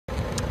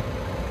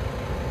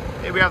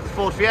Here we have the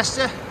Ford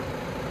Fiesta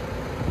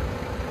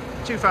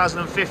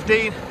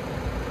 2015,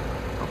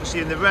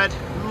 obviously in the red.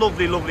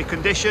 Lovely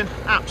condition,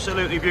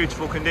 absolutely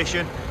beautiful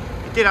condition.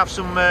 It did have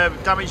some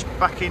damage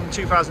back in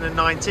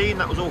 2019.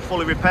 That was all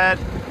fully repaired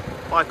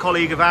by a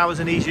colleague of ours,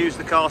 and he's used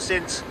the car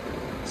since.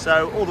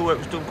 So all the work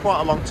was done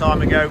quite a long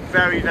time ago.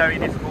 Very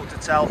difficult to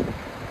tell.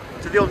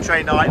 To the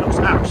untrained eye, it looks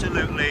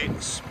absolutely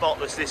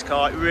spotless, this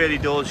car. It really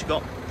does. You've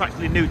got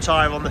practically new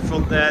tyre on the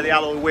front there. The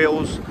alloy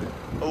wheels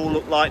all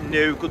look like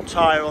new. Good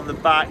tyre on the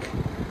back.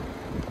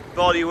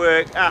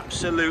 Bodywork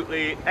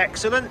absolutely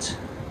excellent.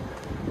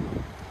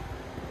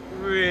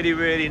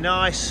 Really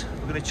nice.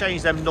 We're going to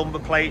change them number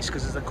plates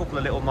because there's a couple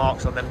of little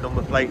marks on them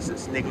number plates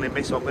that's niggling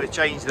me, so I'm going to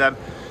change them.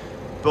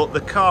 But the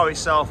car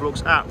itself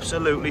looks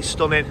absolutely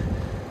stunning.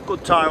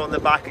 Good tyre on the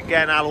back,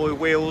 again alloy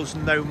wheels,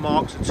 no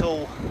marks at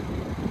all.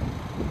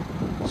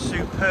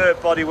 Superb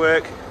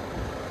bodywork.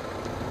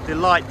 The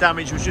light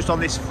damage was just on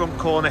this front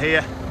corner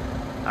here.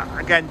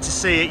 Again, to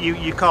see it,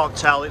 you can't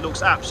tell. It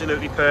looks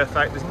absolutely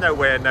perfect. There's no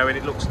way of knowing.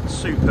 It looks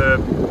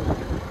superb.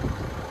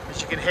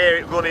 As you can hear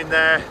it running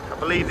there. I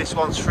believe this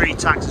one's free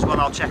tax as well.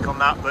 I'll check on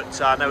that,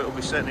 but I know it will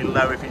be certainly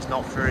low if it's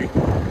not free.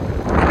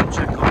 I'll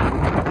check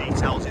on the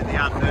details in the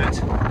advert.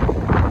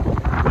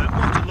 But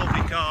what a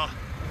lovely car.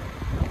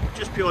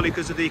 Just purely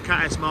because of the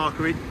Cat S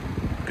marker,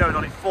 going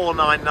on at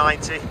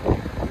 4990.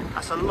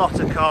 That's a lot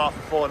of car for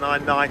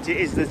 4990. It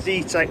is the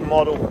Z-Tech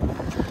model,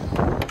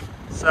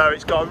 so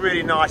it's got a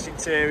really nice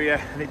interior,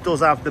 and it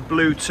does have the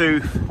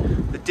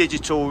Bluetooth, the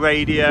digital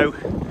radio,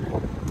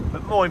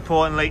 but more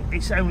importantly,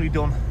 it's only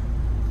done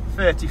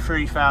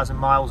 33,000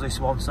 miles, this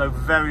one, so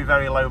very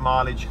low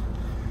mileage.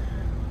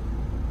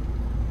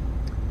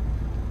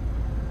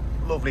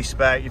 Lovely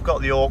spec. You've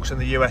got the aux and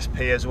the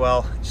USP as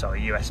well.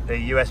 Sorry,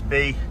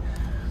 USB.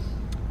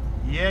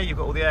 Yeah, you've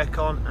got all the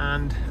aircon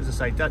and, as I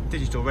say, that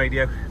digital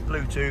radio,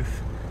 Bluetooth.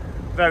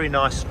 Very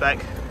nice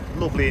spec,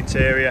 lovely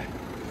interior.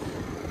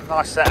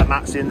 Nice set of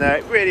mats in there.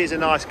 It really is a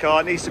nice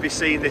car. It needs to be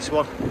seen, this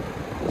one.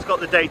 It's got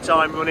the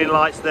daytime running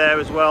lights there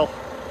as well.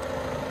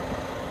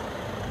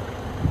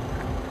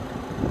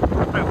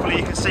 Hopefully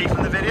you can see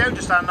from the video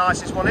just how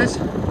nice this one is.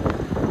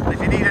 And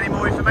if you need any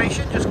more information,